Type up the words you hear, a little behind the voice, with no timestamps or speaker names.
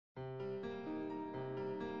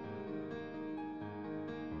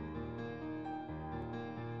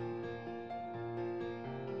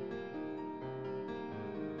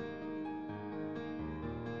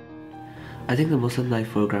I think the Muslim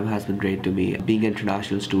Life program has been great to me. Being an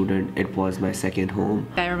international student, it was my second home.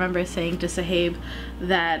 I remember saying to Sahib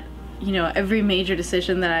that, you know, every major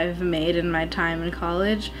decision that I've made in my time in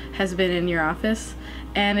college has been in your office.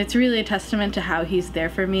 And it's really a testament to how he's there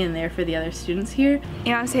for me and there for the other students here.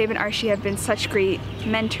 Imam Sahib and Arshi have been such great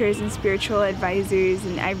mentors and spiritual advisors,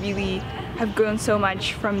 and I really have grown so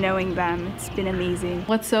much from knowing them. It's been amazing.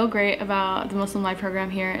 What's so great about the Muslim Life program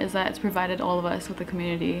here is that it's provided all of us with a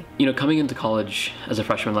community. You know, coming into college as a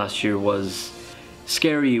freshman last year was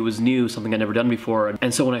scary, it was new, something I'd never done before.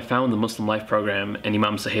 And so when I found the Muslim Life program and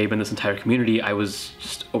Imam Sahib and this entire community, I was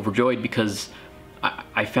just overjoyed because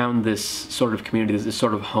I found this sort of community, this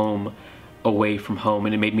sort of home away from home,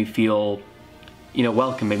 and it made me feel, you know,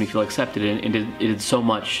 welcome, made me feel accepted, and it did so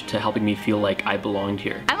much to helping me feel like I belonged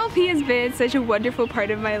here. MLP has been such a wonderful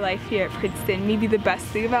part of my life here at Princeton, maybe the best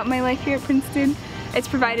thing about my life here at Princeton. It's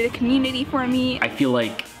provided a community for me. I feel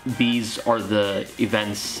like these are the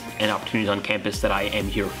events and opportunities on campus that I am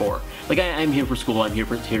here for. Like, I'm here for school, I'm here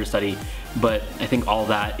to study, but I think all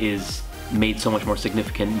that is made so much more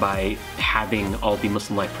significant by having all the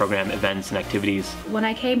Muslim Life program events and activities. When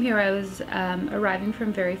I came here, I was arriving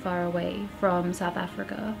from very far away from South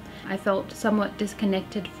Africa. I felt somewhat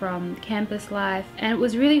disconnected from campus life, and it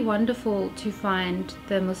was really wonderful to find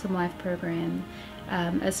the Muslim Life program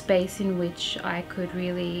a space in which I could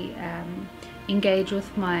really engage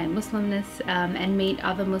with my Muslimness and meet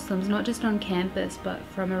other Muslims, not just on campus but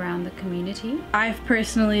from around the community. I've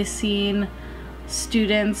personally seen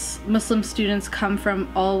Muslim students come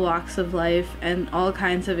from all walks of life and all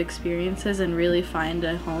kinds of experiences and really find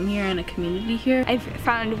a home here and a community here. I've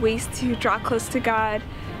found ways to draw close to God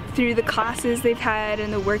through the classes they've had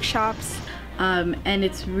and the workshops. And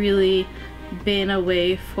it's really been a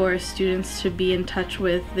way for students to be in touch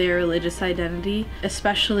with their religious identity,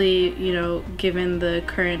 especially, you know, given the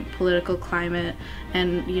current political climate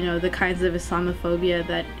and, you know, the kinds of Islamophobia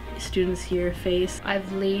that students here face.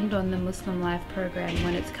 I've leaned on the Muslim Life program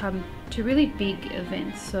when it's come to really big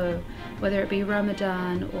events, so whether it be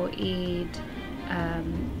Ramadan or Eid,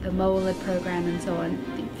 the Mawlid program and so on,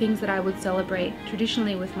 things that I would celebrate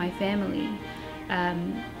traditionally with my family.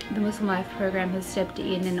 The Muslim Life program has stepped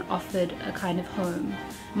in and offered a kind of home.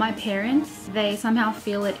 My parents, they somehow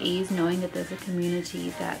feel at ease knowing that there's a community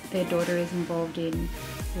that their daughter is involved in,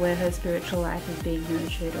 where her spiritual life is being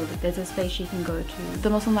nurtured, or that there's a space she can go to. The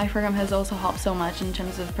Muslim Life program has also helped so much in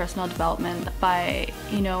terms of personal development by,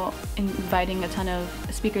 you know, inviting a ton of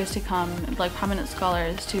speakers to come, like prominent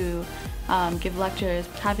scholars to give lectures,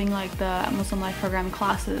 having like the Muslim Life program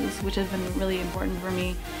classes, which has been really important for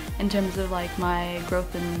me in terms of like my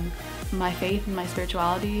growth in my faith and my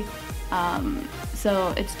spirituality.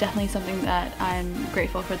 So it's definitely something that I'm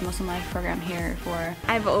grateful for the Muslim Life program here for.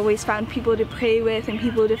 I've always found people to pray with and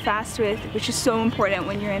people to fast with, which is so important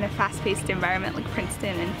when you're in a fast-paced environment like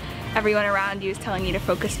Princeton and everyone around you is telling you to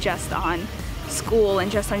focus just on school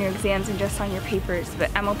and just on your exams and just on your papers, but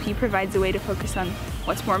MLP provides a way to focus on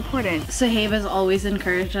what's more important. Sahib has always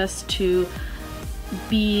encouraged us to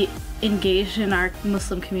be engaged in our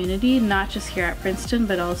Muslim community, not just here at Princeton,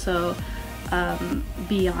 but also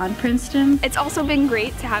beyond Princeton. It's also been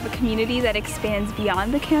great to have a community that expands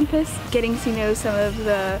beyond the campus, getting to know some of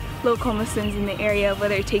the local Muslims in the area,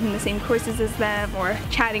 whether taking the same courses as them or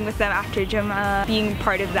chatting with them after Jummah. Being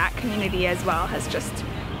part of that community as well has just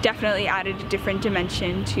definitely added a different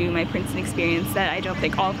dimension to my Princeton experience that I don't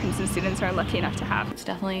think all Princeton students are lucky enough to have. It's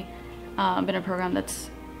definitely been a program that's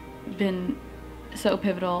been so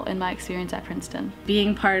pivotal in my experience at Princeton.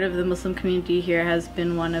 Being part of the Muslim community here has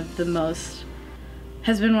been one of the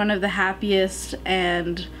happiest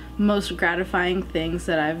and most gratifying things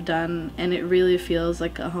that I've done, and it really feels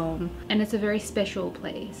like a home. And it's a very special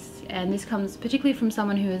place, and this comes particularly from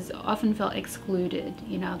someone who has often felt excluded,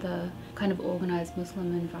 you know, the kind of organized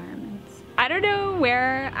Muslim environments. I don't know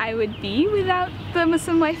where I would be without the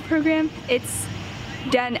Muslim Life program. It's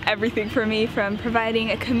done everything for me, from providing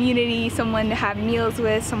a community, someone to have meals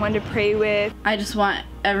with, someone to pray with. I just want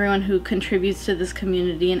everyone who contributes to this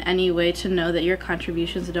community in any way to know that your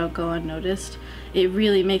contributions don't go unnoticed. It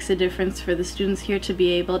really makes a difference for the students here to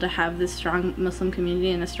be able to have this strong Muslim community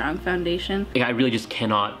and a strong foundation. I really just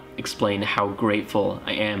cannot explain how grateful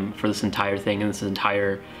I am for this entire thing and this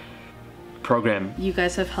entire program. You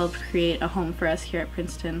guys have helped create a home for us here at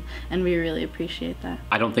Princeton, and we really appreciate that.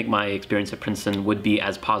 I don't think my experience at Princeton would be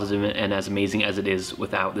as positive and as amazing as it is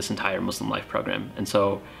without this entire Muslim Life program. And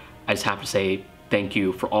so I just have to say thank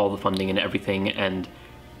you for all the funding and everything and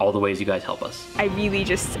all the ways you guys help us. I really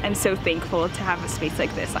just am so thankful to have a space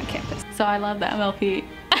like this on campus. So I love the MLP